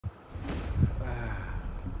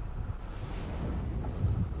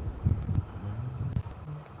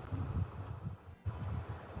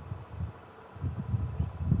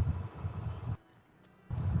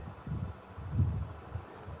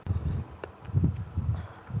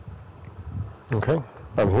Okay,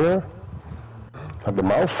 I'm here. At the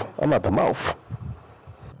mouth. I'm at the mouth.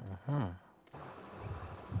 All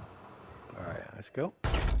right, let's go.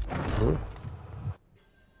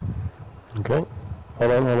 Okay.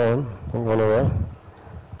 Hold on. Don't go nowhere.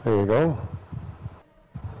 There you go.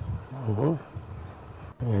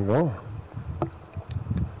 There you go.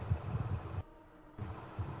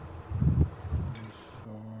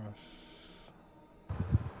 Resource.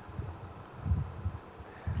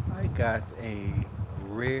 I got a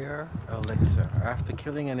rare elixir. After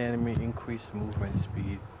killing an enemy, increase movement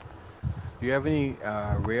speed. Do you have any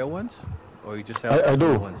rare ones? Or you just have I the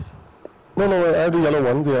blue do. ones? No, I have the yellow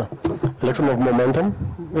ones, yeah. Elixir of momentum.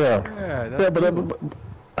 Yeah. Yeah, Yeah, that's but new.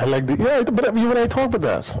 I like the, yeah, but you and I talked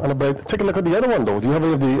about that. But take a look at the other one, though. Do you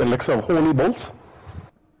have the elixir of holy bolts?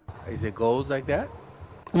 Is it gold like that?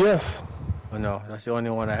 Yes. Oh no, that's the only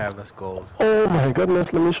one I have that's gold. Oh my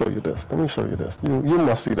goodness, let me show you this. You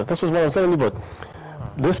must see that. That's what I'm telling you, but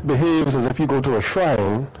this behaves as if you go to a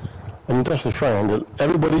shrine and you touch the shrine.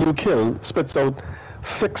 Everybody you kill spits out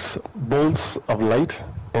 6 bolts of light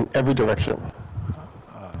in every direction.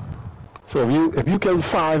 So if you kill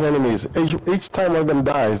 5 enemies, each time one of them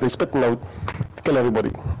dies, they spitting out to kill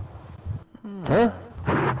everybody. Huh?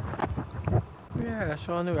 Yeah, that's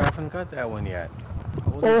all new. I haven't got that one yet.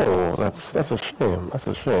 Holy Oh, bolts. that's a shame. That's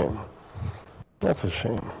a shame. That's a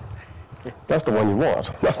shame. That's the one you want.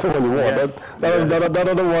 That's the one you want. Yes, That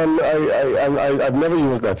other one, I've never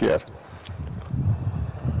used that yet.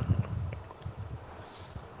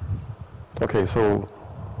 Okay, so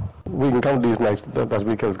we can count these nights that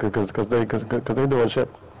we killed because they doing shit.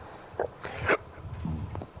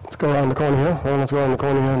 Let's go around the corner here. Oh, let's go around the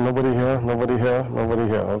corner here. Nobody here. Nobody here. Nobody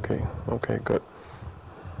here. Okay, good.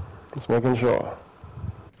 Just making sure.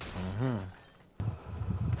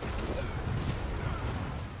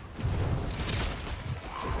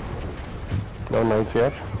 No knights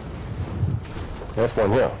yet. There's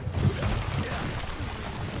one here.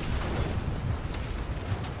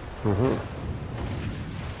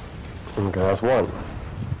 Okay, that's one.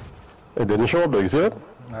 It didn't show up though, you see it?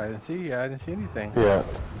 I didn't see anything. Yeah.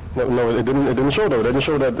 No, it didn't show though. It didn't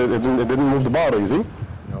show that it didn't move the bar though, you see?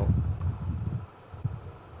 No.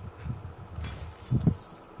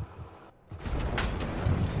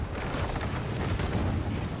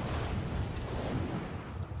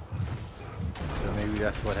 So maybe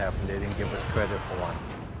that's what happened. They didn't give us credit for one.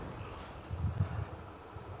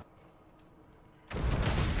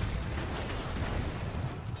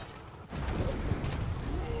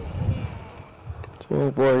 Yeah,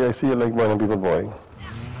 boy, I see you like burning people, boy.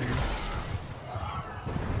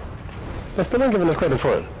 I still not giving us credit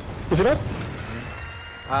for it. You see that?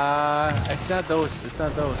 It's not those. It's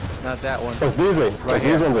not those. It's not that one. It's these, eh? Right It's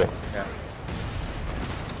these ones, eh? Yeah.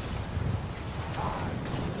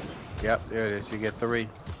 Yep, there it is. You get 3.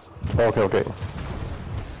 Okay.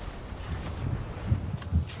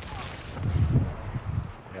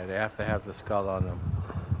 Yeah, they have to have the skull on them.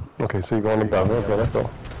 Okay, so you go on the back. Okay, let's go.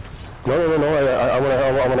 No.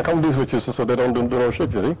 I wanna count these with you so they don't do no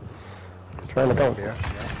shit, you see? Trying to count. Yeah.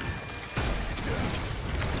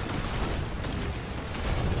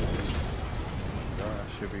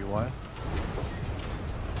 Should be one.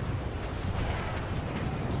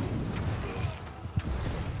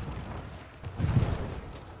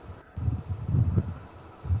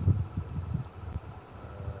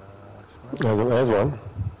 There's one.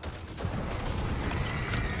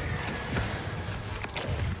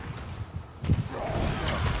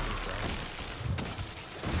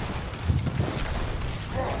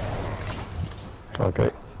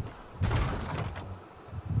 Okay.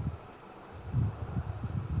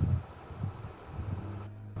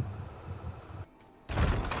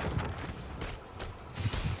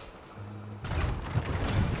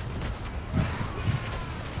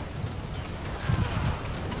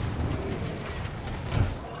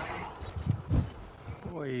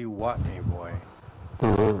 Boy, you what me, boy.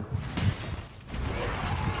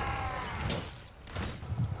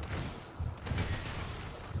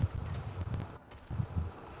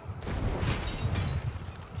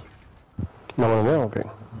 No, okay.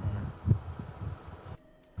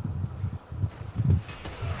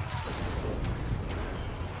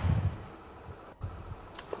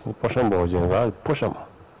 You push them, boys, James. I push them.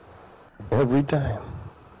 Every time.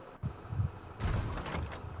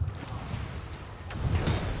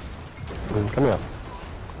 Come here.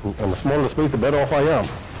 And the smaller the space, the better off I am.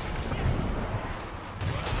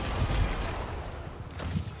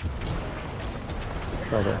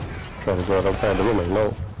 Try to go outside the room, I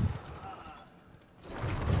know.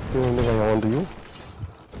 You don't think I want to you?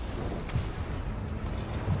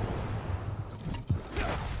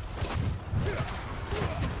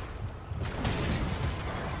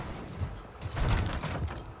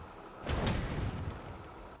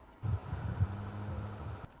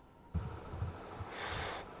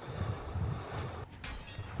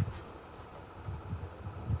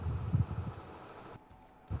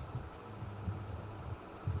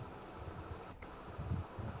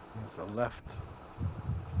 the left.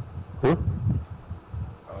 Hmm?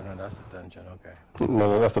 Oh no, that's the dungeon. Okay. No,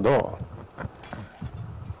 no, that's the door.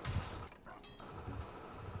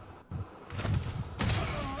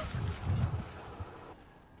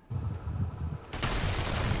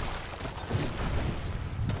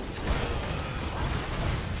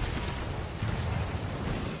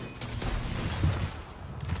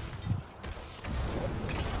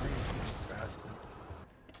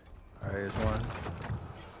 Alright, here's one.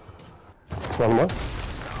 It's one more.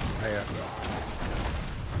 Here.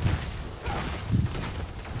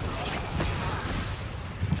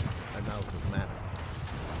 I'm out of mana.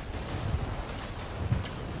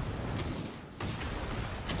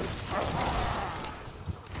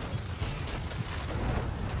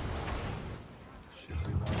 Should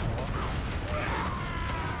be one more.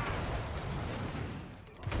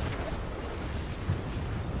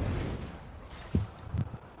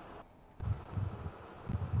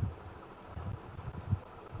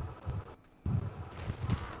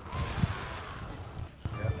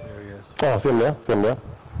 Yep, there he is. Oh, see him there. See him there.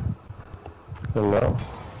 See him there.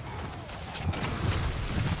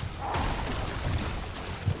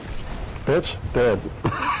 Bitch, dead.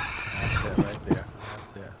 That's it right there.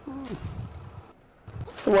 That's it.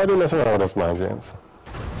 So why do you mess around with us, man, James?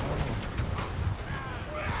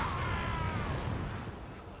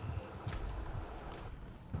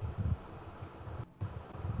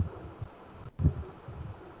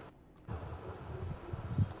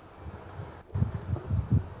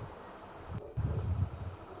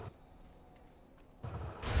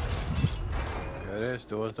 There it is.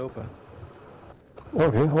 Door's open.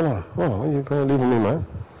 Okay, hold on. Oh, why you gonna leave me, man?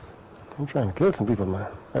 I'm trying to kill some people, man.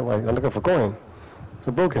 I'm looking for coin. It's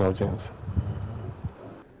a broken out, James.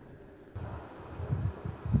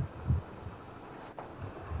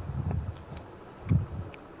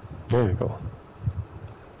 There you go.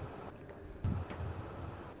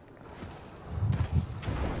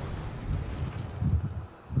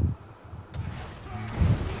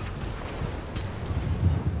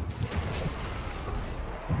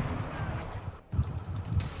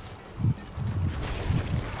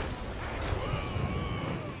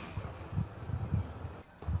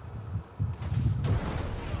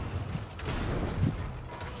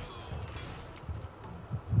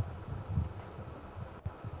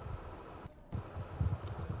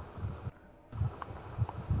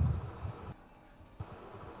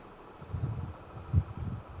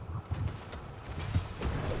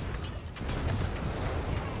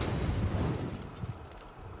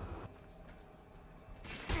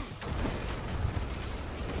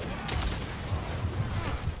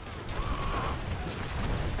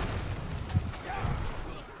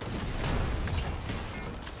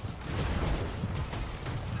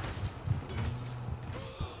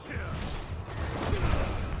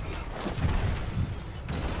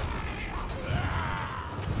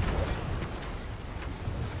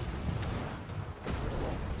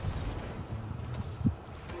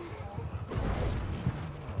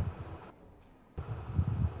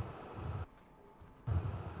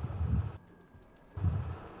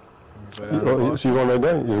 Go down the Oh, boss. so you going right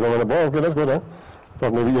there? You're going on the ball? Okay, let's go there.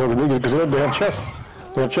 Thought maybe you know, because they have chests.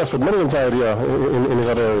 They have chests with money inside here in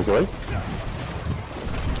the other areas, right?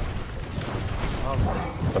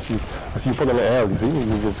 I see you put on the L, you see?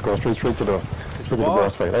 You just go straight to the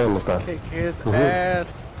boss fight. I understand. Kick his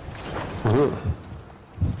ass. Mm-hmm.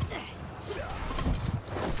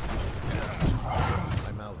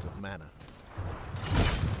 I'm out of mana.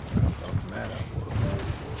 Don't matter.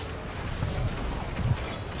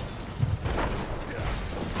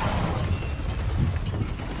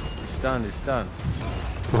 He's stunned. He's stunned.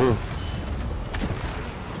 Mm-hmm.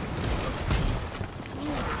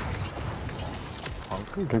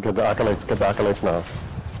 Get the acolytes now.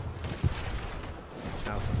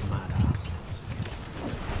 Out of mana.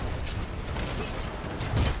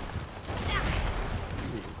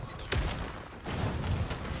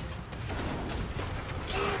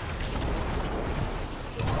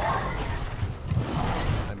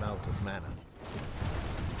 I'm out of mana.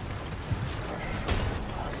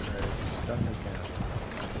 Stunned again.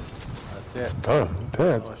 That's it. Done.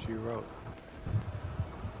 Dead. All she wrote.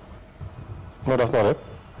 No, that's not it.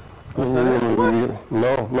 What's that?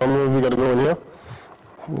 No, we gotta go in here.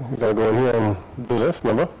 We gotta go in here and do this,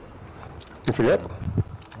 remember? You forget?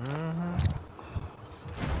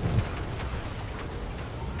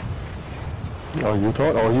 Oh, you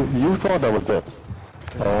thought? Oh, you thought that was it.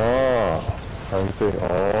 Oh, I see.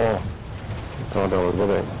 Oh, you thought that was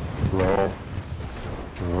it. No.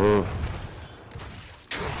 Mm-hmm.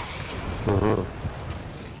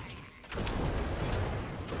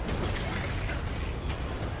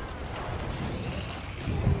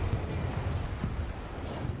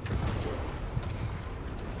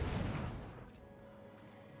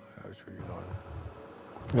 which way you going?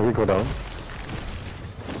 Here we go down.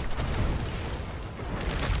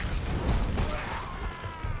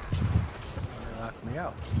 Knock me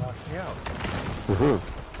out. Knock me out. Mm-hmm.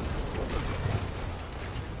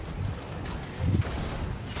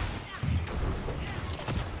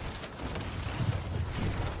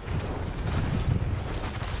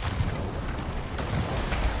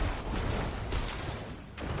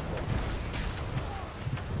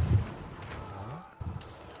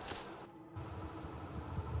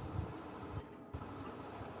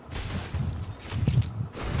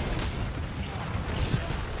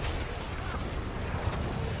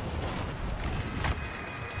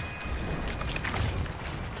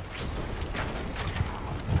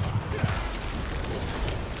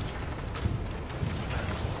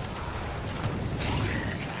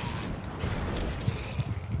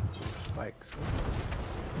 Spikes.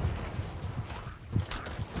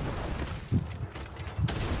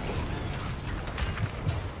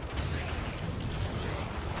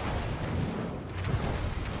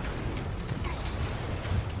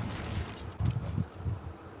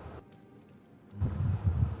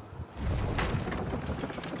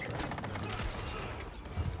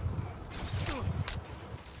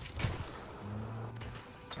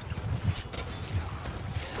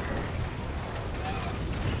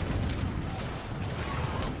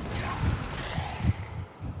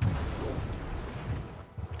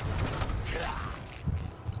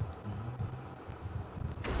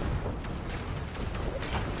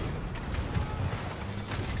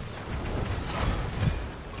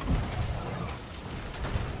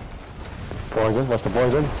 Poison, what's the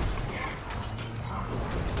poison?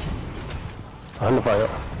 On the fire.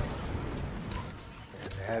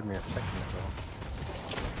 They had me a second ago.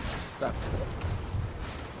 Stop.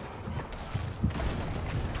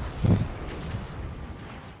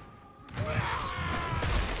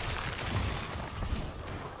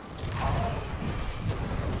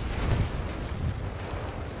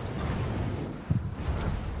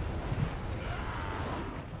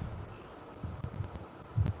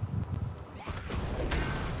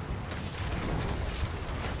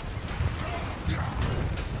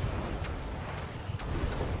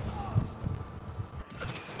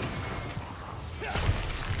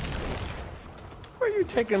 Where are you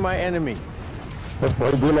taking my enemy? That's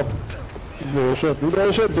why beam up. You doing shit. You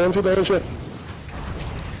doing shit, James. You doing shit.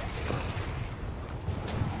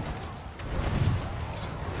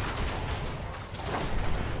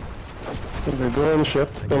 They're doing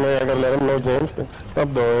shit. Then I gotta let them know, James.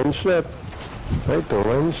 Stop doing shit. They're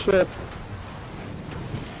doing shit.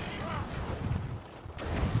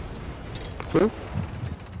 See?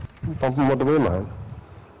 Pump them out the way, man.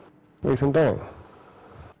 Wasting time.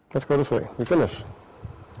 Let's go this way. We finish.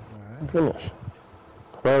 Alright. We finish.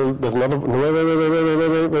 Well, there's another.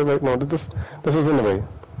 No, wait. No, this is in the way.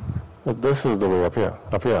 This is the way up here.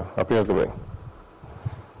 Up here. Up here is the way.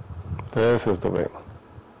 This is the way.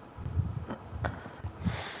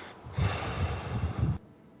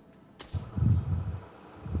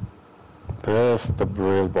 There's the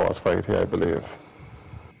real boss fight here, I believe.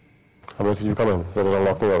 How about you come in so they don't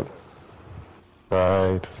lock me out?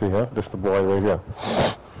 Right. See here? This is the boy right here.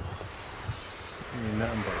 You ain't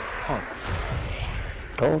nothing but a punk.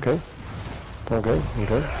 Oh, okay. Okay.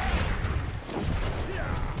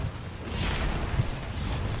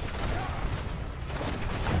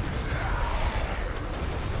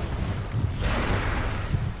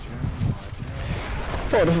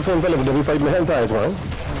 Oh, this is the same fella that we fight in the hentais, man.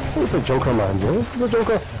 Who's the Joker, man, James? Who's the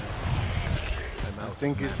Joker? I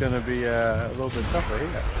think he's gonna be a little bit tougher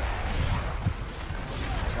here.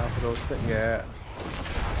 Half of those things, yeah.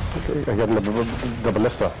 Okay, I got the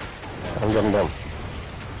ballista. I'm getting them.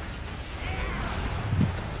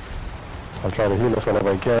 I'll try to heal this whenever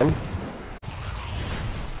I can.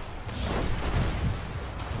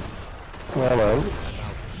 Come on.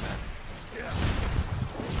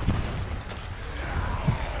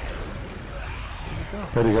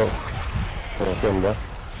 There you go. Get him there.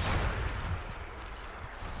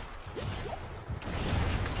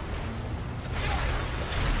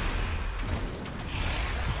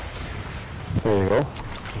 There you go.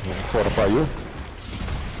 Fortify you.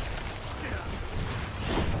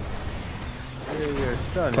 You're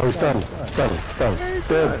stunned. Oh, he's stunned.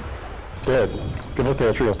 Dead. Dead. Give us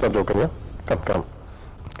the tree and stop joking, yeah? Come.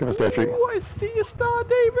 Give us the tree. Oh, I see a star,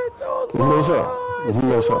 David. Oh, No, Lord. sir. I see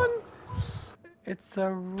No, sir. one. It's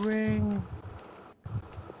a ring.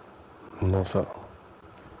 No, sir.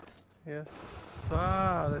 Yes,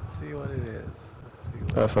 sir. Let's see what it is.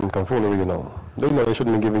 That's some tomfoolery, you know. They know they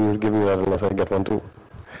shouldn't be giving you that unless I get one too.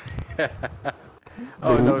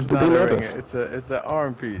 Oh no, it's Did they not a ring. notice? It's an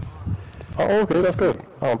arm piece. Oh, okay, Let's that's see. good.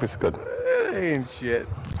 Arm piece is good. It ain't shit.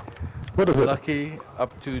 What is it? Lucky,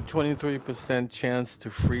 up to 23% chance to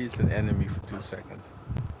freeze an enemy for 2 seconds.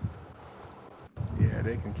 Yeah,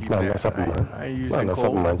 they can keep Man, that. that's something, man. I ain't Man, using that's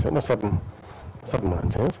something, cold. man, James. That's something. Something, man,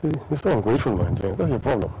 James. You're so ungrateful, man, James. That's your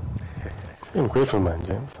problem. You're ungrateful, man,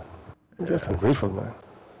 James. You're just Yes. ungrateful, man.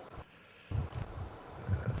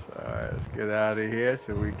 Yes. All right, let's get out of here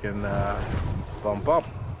so we can bump up.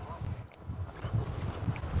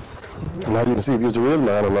 Now you can see if you're the real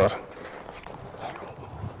man or not.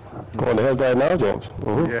 Go on the hell died now, James.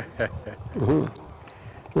 Yeah.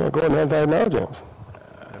 Yeah, go on the hell died now, James.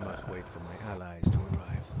 I must wait for my allies to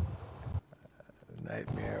arrive.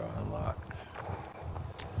 Nightmare unlocked.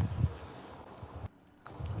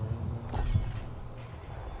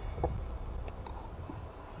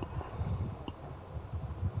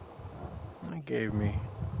 It gave me.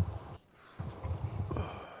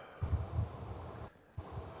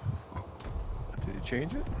 Did you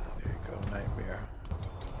change it? There you go, nightmare.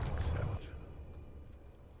 Accept.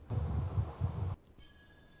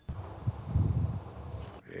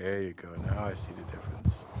 There you go. Now I see the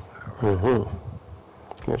difference. All right.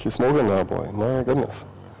 Yeah, she's smoking now, boy. My goodness.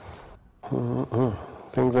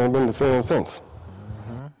 Things ain't been the same since.